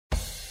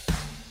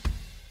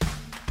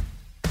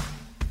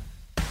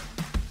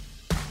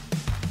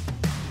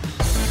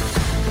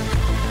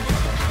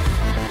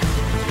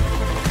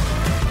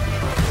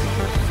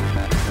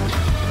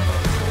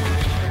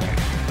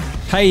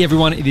Hey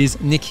everyone, it is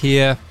Nick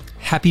here.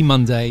 Happy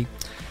Monday.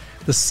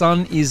 The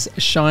sun is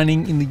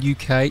shining in the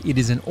UK. It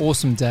is an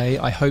awesome day.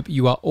 I hope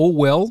you are all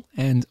well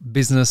and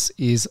business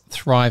is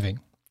thriving.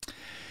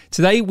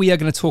 Today we are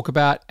going to talk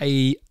about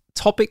a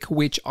topic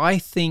which I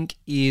think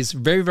is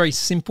very, very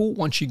simple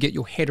once you get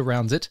your head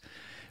around it.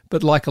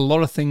 But like a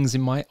lot of things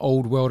in my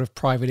old world of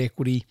private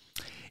equity,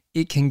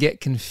 it can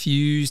get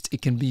confused.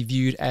 It can be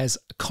viewed as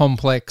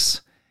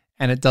complex,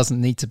 and it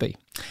doesn't need to be.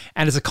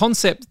 And it's a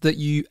concept that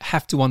you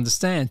have to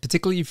understand,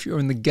 particularly if you're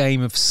in the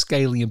game of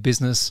scaling a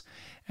business,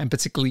 and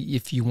particularly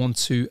if you want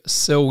to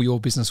sell your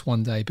business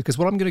one day. Because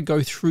what I'm going to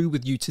go through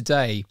with you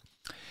today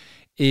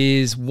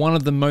is one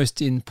of the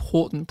most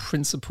important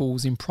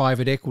principles in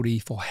private equity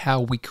for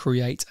how we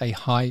create a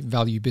high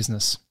value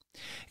business.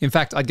 In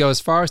fact, I'd go as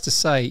far as to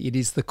say it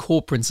is the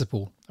core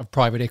principle of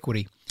private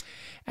equity.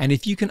 And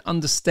if you can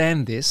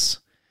understand this,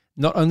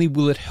 not only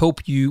will it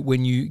help you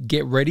when you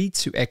get ready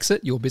to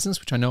exit your business,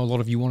 which I know a lot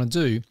of you want to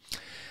do,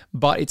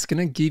 but it's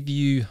going to give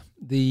you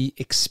the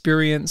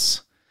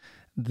experience,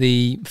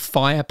 the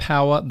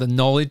firepower, the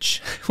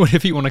knowledge,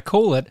 whatever you want to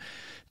call it,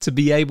 to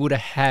be able to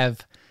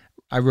have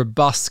a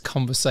robust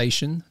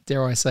conversation,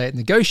 dare I say it,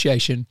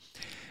 negotiation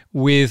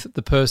with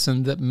the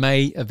person that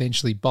may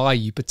eventually buy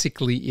you,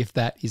 particularly if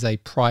that is a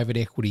private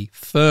equity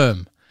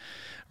firm.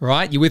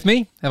 Right, you with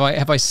me?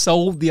 Have I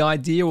sold the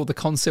idea or the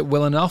concept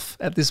well enough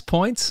at this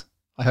point?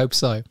 I hope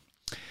so.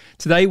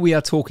 Today we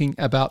are talking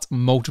about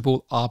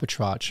multiple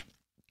arbitrage.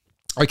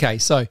 Okay,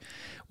 so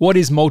what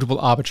is multiple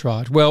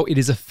arbitrage? Well, it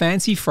is a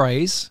fancy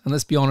phrase, and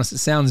let's be honest, it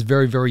sounds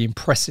very, very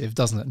impressive,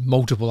 doesn't it?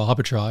 Multiple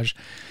arbitrage.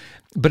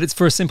 But it's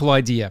for a simple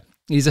idea.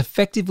 It is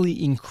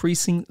effectively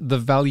increasing the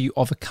value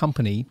of a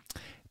company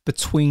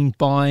between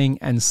buying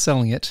and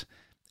selling it,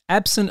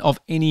 absent of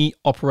any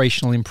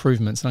operational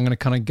improvements. And I'm going to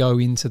kind of go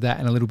into that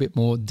in a little bit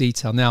more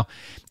detail. Now,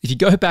 if you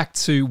go back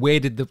to where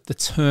did the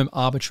term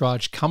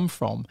arbitrage come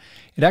from,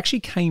 it actually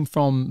came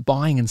from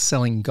buying and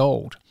selling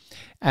gold.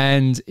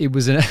 And it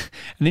was an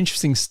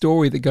interesting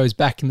story that goes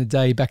back in the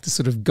day, back to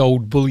sort of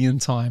gold bullion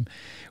time,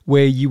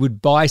 where you would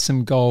buy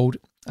some gold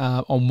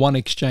on one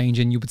exchange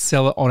and you would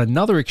sell it on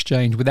another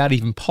exchange without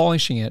even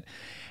polishing it.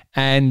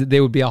 And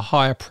there would be a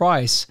higher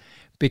price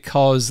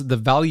because the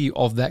value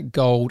of that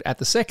gold at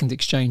the second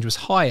exchange was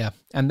higher,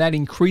 and that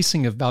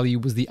increasing of value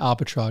was the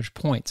arbitrage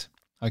point,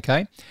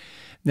 okay?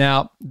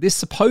 Now, this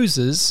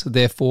supposes,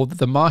 therefore, that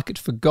the market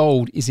for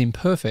gold is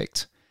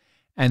imperfect,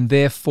 and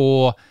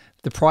therefore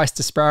the price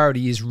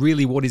disparity is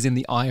really what is in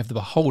the eye of the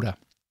beholder.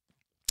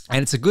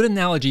 And it's a good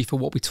analogy for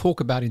what we talk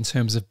about in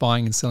terms of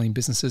buying and selling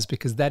businesses,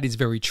 because that is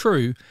very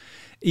true,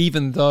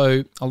 even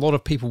though a lot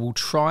of people will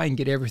try and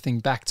get everything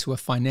back to a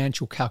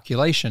financial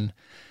calculation.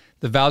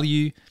 The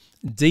value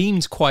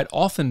deemed quite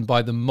often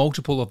by the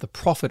multiple of the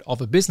profit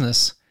of a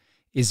business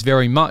is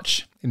very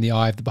much in the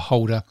eye of the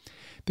beholder,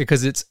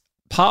 because it's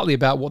partly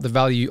about what the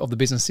value of the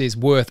business is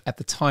worth at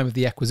the time of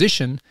the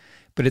acquisition,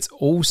 but it's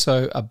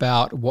also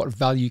about what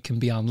value can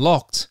be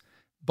unlocked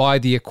by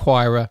the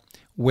acquirer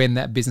when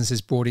that business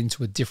is brought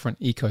into a different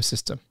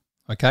ecosystem.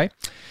 Okay,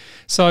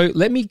 so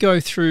let me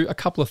go through a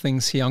couple of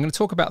things here. I'm going to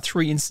talk about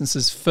three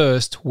instances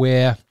first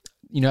where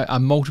a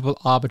multiple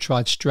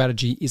arbitrage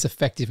strategy is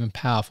effective and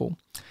powerful.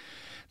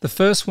 The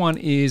first one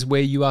is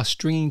where you are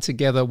stringing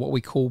together what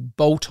we call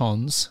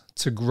bolt-ons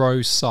to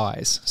grow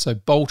size. So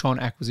bolt-on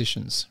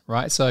acquisitions,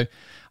 right? So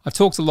I've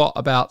talked a lot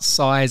about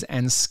size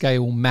and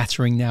scale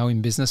mattering now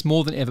in business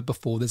more than ever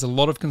before. There's a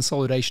lot of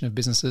consolidation of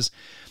businesses.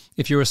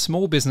 If you're a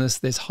small business,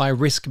 there's high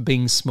risk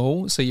being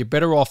small. So you're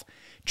better off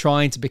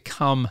trying to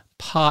become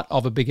part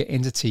of a bigger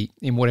entity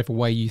in whatever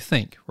way you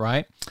think,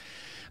 right?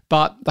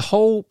 But the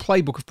whole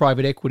playbook of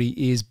private equity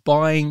is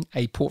buying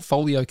a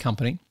portfolio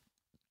company,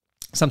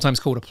 sometimes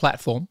called a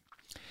platform,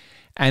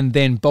 and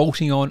then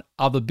bolting on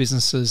other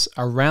businesses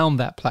around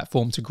that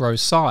platform to grow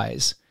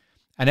size.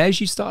 And as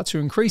you start to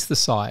increase the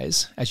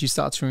size, as you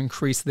start to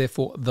increase,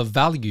 therefore, the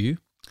value,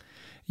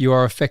 you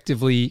are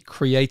effectively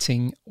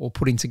creating or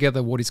putting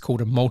together what is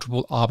called a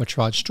multiple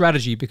arbitrage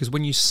strategy. Because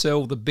when you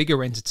sell the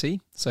bigger entity,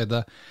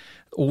 so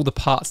all the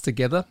parts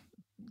together,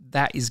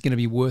 that is going to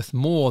be worth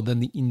more than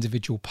the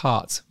individual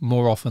parts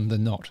more often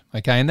than not.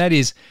 Okay, and that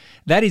is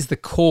the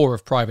core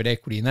of private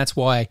equity, and that's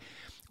why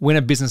when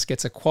a business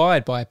gets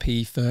acquired by a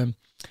PE firm,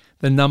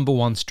 the number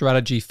one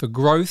strategy for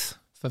growth,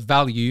 for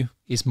value,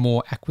 is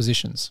more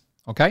acquisitions,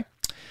 okay?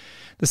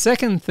 The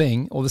second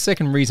thing, or the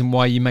second reason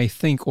why you may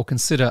think or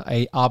consider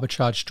a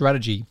arbitrage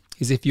strategy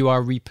is if you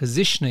are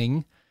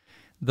repositioning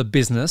the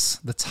business,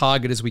 the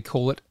target as we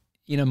call it,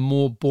 in a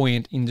more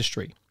buoyant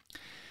industry.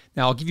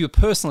 Now, I'll give you a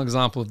personal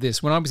example of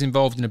this. When I was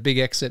involved in a big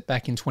exit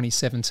back in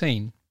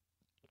 2017,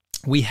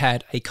 we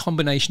had a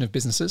combination of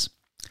businesses,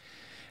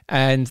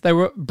 and they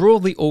were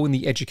broadly all in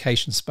the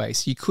education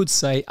space. You could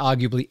say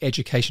arguably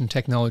education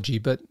technology,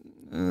 but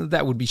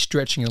that would be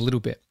stretching a little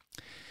bit.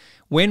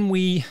 When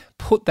we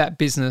put that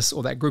business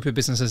or that group of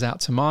businesses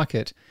out to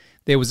market,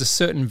 there was a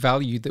certain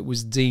value that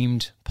was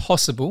deemed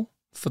possible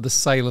for the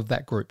sale of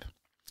that group.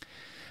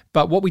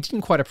 But what we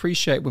didn't quite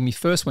appreciate when we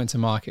first went to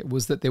market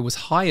was that there was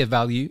higher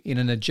value in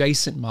an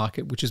adjacent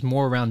market, which is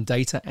more around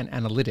data and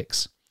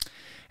analytics.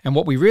 And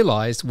what we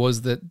realized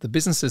was that the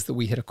businesses that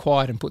we had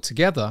acquired and put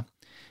together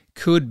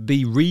could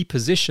be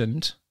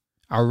repositioned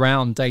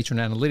around data and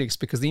analytics,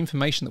 because the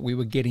information that we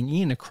were getting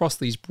in across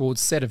these broad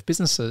set of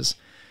businesses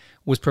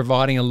was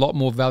providing a lot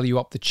more value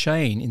up the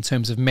chain in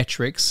terms of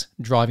metrics,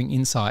 driving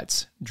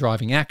insights,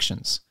 driving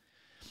actions.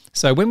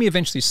 So when we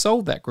eventually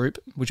sold that group,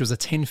 which was a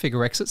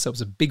 10-figure exit, so it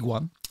was a big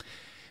one,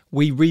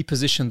 we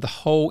repositioned the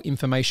whole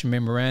information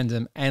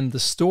memorandum and the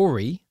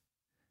story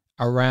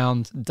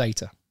around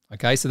data.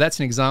 Okay, so that's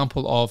an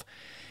example of,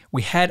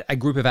 we had a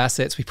group of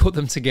assets, we put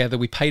them together,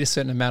 we paid a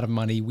certain amount of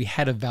money, we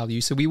had a value.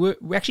 So we're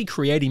actually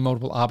creating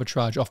multiple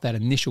arbitrage off that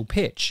initial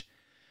pitch.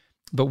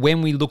 But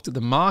when we looked at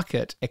the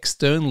market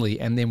externally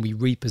and then we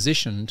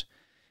repositioned,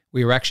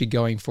 we were actually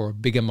going for a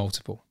bigger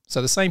multiple.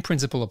 So the same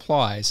principle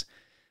applies: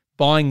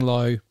 buying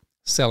low,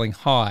 selling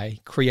high,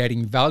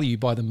 creating value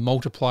by the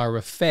multiplier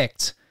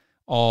effect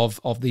of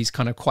these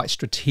kind of quite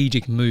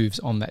strategic moves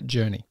on that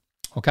journey.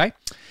 Okay?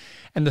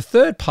 And the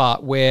third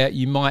part where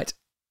you might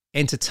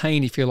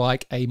entertain, if you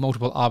like, a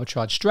multiple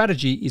arbitrage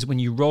strategy is when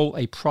you roll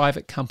a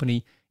private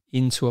company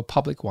into a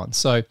public one.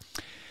 So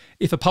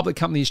if a public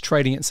company is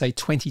trading at, say,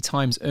 20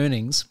 times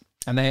earnings,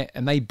 and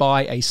they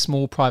buy a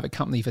small private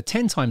company for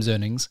 10 times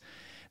earnings,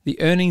 the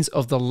earnings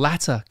of the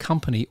latter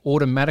company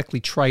automatically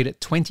trade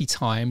at 20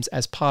 times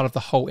as part of the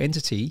whole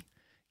entity,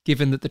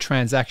 given that the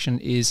transaction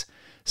is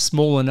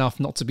small enough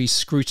not to be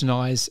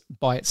scrutinized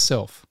by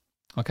itself.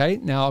 Okay,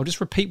 now I'll just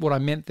repeat what I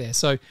meant there.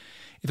 So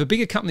if a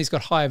bigger company's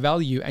got higher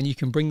value and you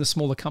can bring the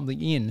smaller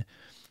company in,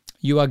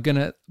 you are going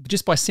to,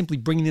 just by simply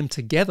bringing them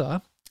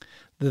together,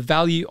 the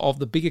value of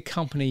the bigger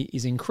company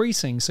is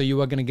increasing. So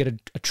you are going to get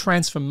a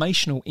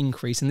transformational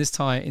increase, in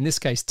this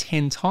case,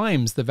 10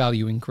 times the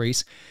value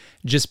increase,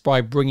 just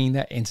by bringing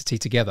that entity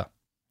together.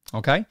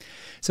 Okay,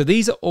 so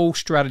these are all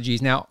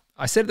strategies. Now,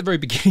 I said at the very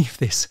beginning of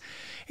this,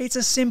 it's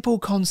a simple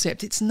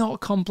concept. It's not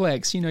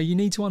complex. You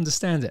need to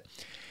understand it.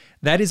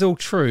 That is all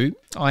true.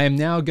 I am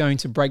now going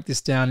to break this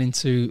down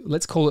into,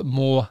 let's call it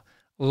more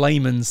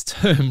layman's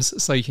terms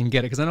so you can get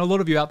it. Because I know a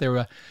lot of you out there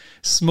are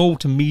small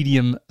to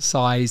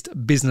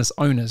medium-sized business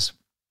owners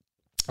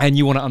and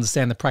you want to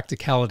understand the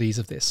practicalities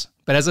of this.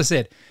 But as I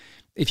said,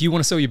 if you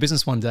want to sell your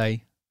business one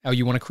day, or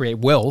you want to create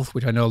wealth,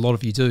 which I know a lot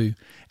of you do,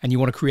 and you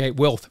want to create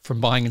wealth from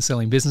buying and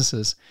selling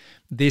businesses,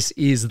 this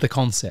is the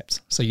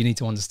concept. So you need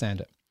to understand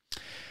it.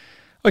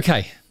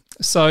 Okay.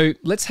 So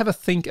let's have a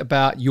think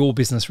about your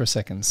business for a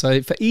second.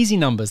 So for easy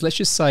numbers, let's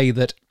just say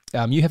that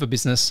you have a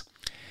business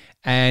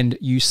and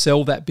you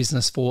sell that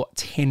business for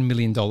 $10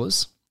 million,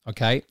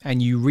 okay?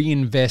 And you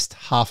reinvest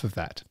half of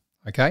that,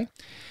 okay?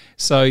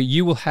 So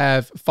you will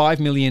have $5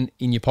 million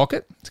in your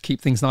pocket to keep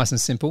things nice and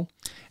simple,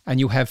 and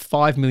you'll have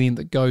 $5 million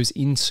that goes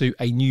into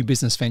a new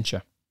business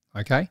venture,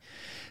 okay?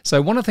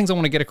 So one of the things I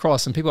want to get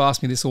across, and people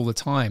ask me this all the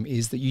time,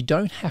 is that you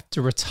don't have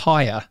to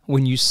retire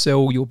when you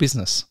sell your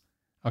business.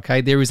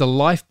 Okay, there is a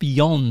life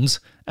beyond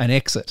an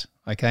exit,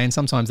 okay? And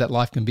sometimes that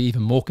life can be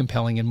even more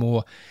compelling and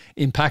more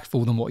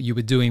impactful than what you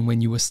were doing when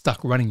you were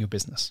stuck running your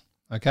business,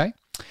 okay?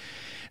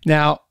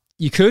 Now,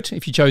 you could,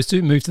 if you chose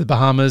to, move to the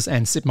Bahamas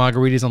and sip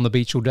margaritas on the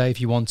beach all day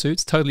if you want to.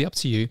 It's totally up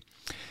to you.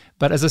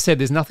 But as I said,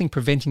 there's nothing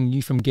preventing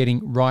you from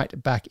getting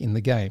right back in the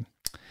game.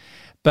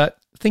 But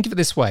think of it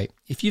this way.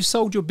 If you've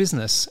sold your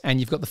business and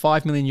you've got the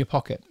 $5 million in your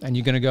pocket and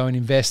you're going to go and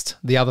invest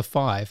the other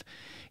 $5 million,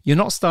 you're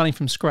not starting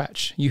from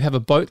scratch. You have a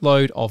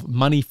boatload of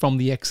money from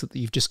the exit that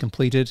you've just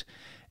completed.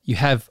 You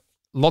have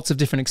lots of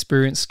different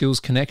experience, skills,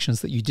 connections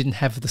that you didn't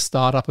have at the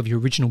startup of your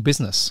original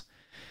business.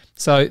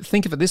 So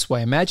think of it this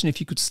way. Imagine if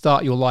you could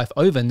start your life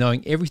over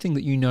knowing everything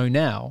that you know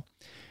now.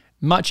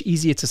 Much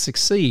easier to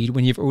succeed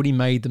when you've already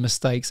made the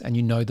mistakes and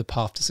you know the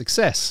path to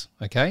success.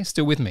 Okay,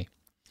 still with me?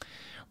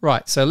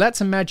 Right, so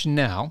let's imagine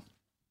now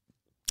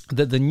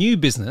that the new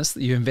business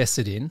that you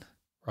invested in,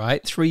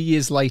 right, 3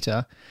 years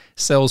later,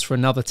 sells for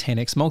another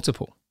 10x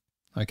multiple,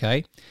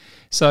 okay?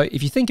 So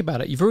if you think about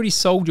it, you've already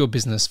sold your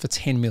business for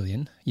 10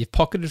 million, you've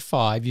pocketed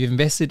 5, you've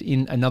invested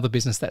in another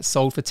business that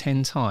sold for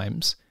 10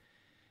 times,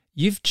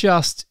 you've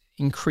just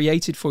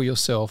created for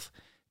yourself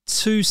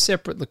 2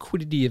 separate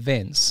liquidity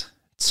events,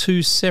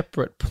 2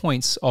 separate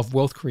points of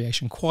wealth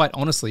creation, quite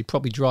honestly,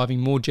 probably driving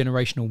more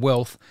generational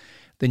wealth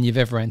than you've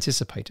ever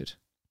anticipated,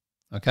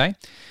 okay?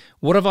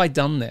 What have I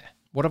done there?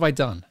 What have I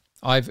done?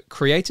 I've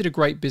created a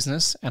great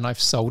business and I've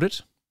sold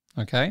it,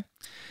 okay?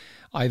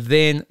 I've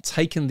then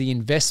taken the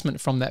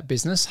investment from that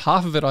business.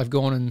 Half of it I've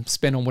gone and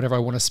spent on whatever I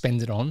want to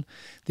spend it on.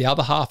 The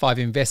other half I've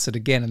invested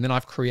again, and then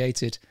I've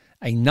created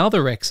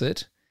another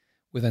exit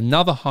with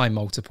another high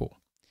multiple.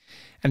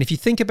 And if you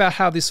think about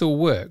how this all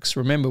works,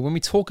 remember when we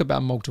talk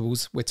about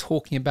multiples, we're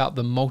talking about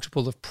the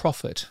multiple of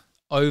profit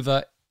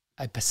over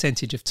a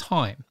percentage of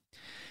time.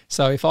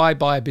 So if I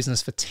buy a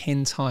business for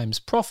 10 times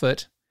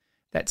profit,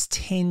 that's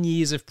 10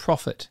 years of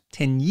profit,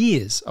 10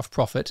 years of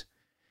profit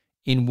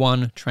in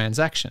one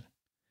transaction.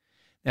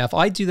 Now, if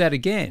I do that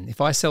again, if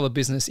I sell a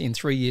business in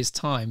 3 years'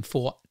 time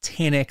for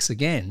 10x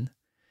again,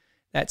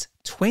 that's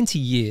 20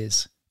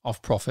 years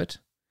of profit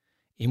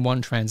in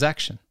one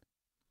transaction.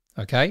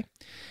 Okay?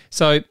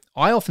 So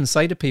I often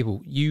say to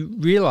people, you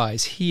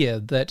realize here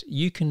that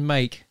you can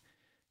make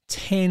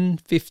 10,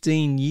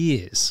 15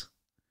 years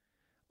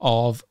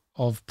of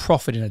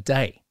profit in a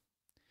day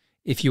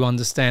if you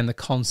understand the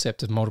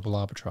concept of multiple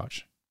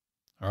arbitrage.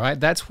 All right?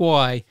 That's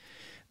why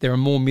there are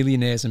more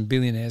millionaires and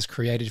billionaires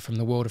created from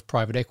the world of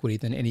private equity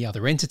than any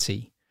other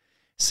entity,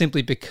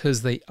 simply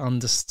because they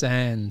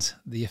understand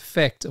the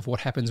effect of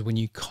what happens when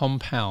you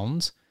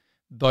compound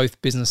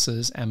both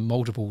businesses and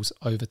multiples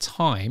over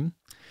time.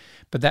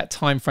 But that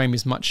time frame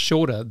is much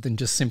shorter than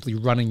just simply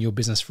running your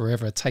business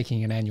forever,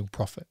 taking an annual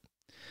profit.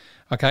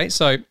 Okay,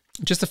 so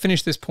just to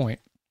finish this point,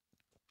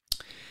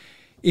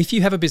 if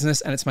you have a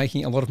business and it's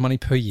making a lot of money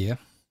per year,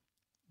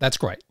 that's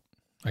great.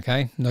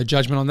 Okay, no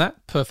judgment on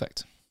that,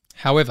 perfect.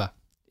 However,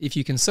 if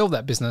you can sell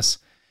that business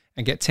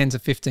and get 10 to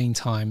 15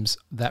 times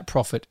that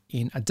profit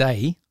in a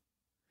day,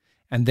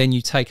 and then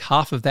you take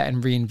half of that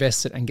and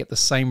reinvest it and get the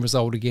same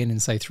result again in,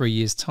 say, 3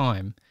 years'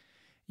 time,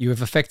 you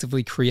have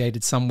effectively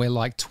created somewhere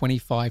like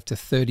 25 to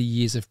 30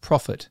 years of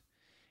profit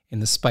in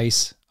the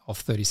space of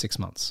 36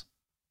 months.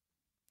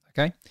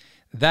 Okay?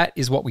 That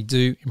is what we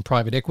do in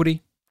private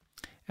equity,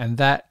 and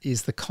that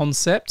is the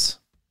concept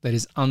that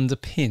is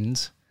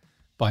underpinned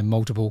by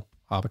multiple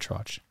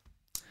arbitrage.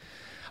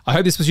 I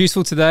hope this was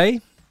useful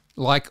today.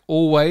 Like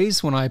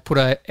always, when I put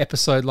an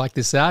episode like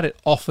this out, it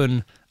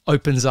often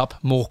opens up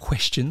more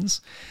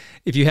questions.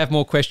 If you have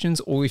more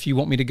questions, or if you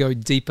want me to go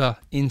deeper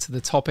into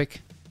the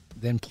topic,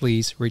 then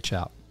please reach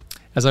out.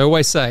 As I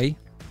always say,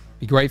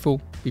 be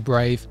grateful, be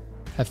brave,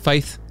 have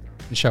faith,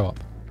 and show up.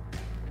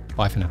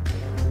 Bye for now.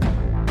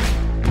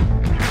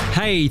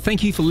 Hey,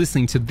 thank you for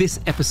listening to this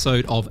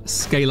episode of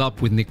Scale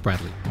Up with Nick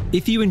Bradley.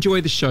 If you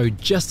enjoy the show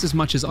just as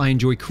much as I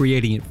enjoy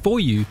creating it for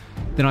you,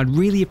 then I'd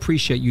really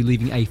appreciate you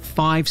leaving a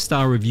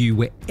 5-star review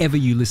wherever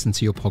you listen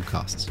to your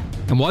podcasts.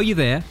 And while you're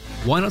there,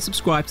 why not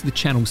subscribe to the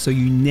channel so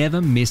you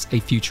never miss a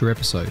future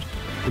episode?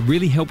 It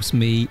really helps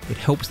me, it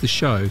helps the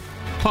show,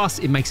 plus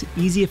it makes it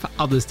easier for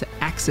others to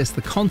access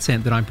the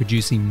content that I'm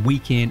producing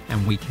week in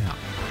and week out.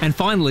 And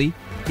finally,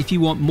 if you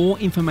want more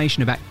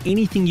information about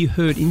anything you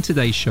heard in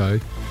today's show,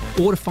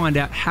 or to find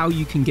out how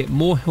you can get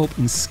more help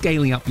in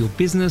scaling up your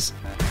business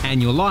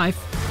and your life,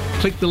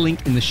 click the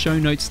link in the show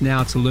notes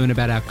now to learn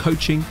about our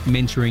coaching,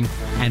 mentoring,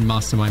 and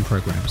mastermind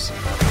programs.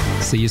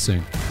 See you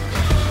soon.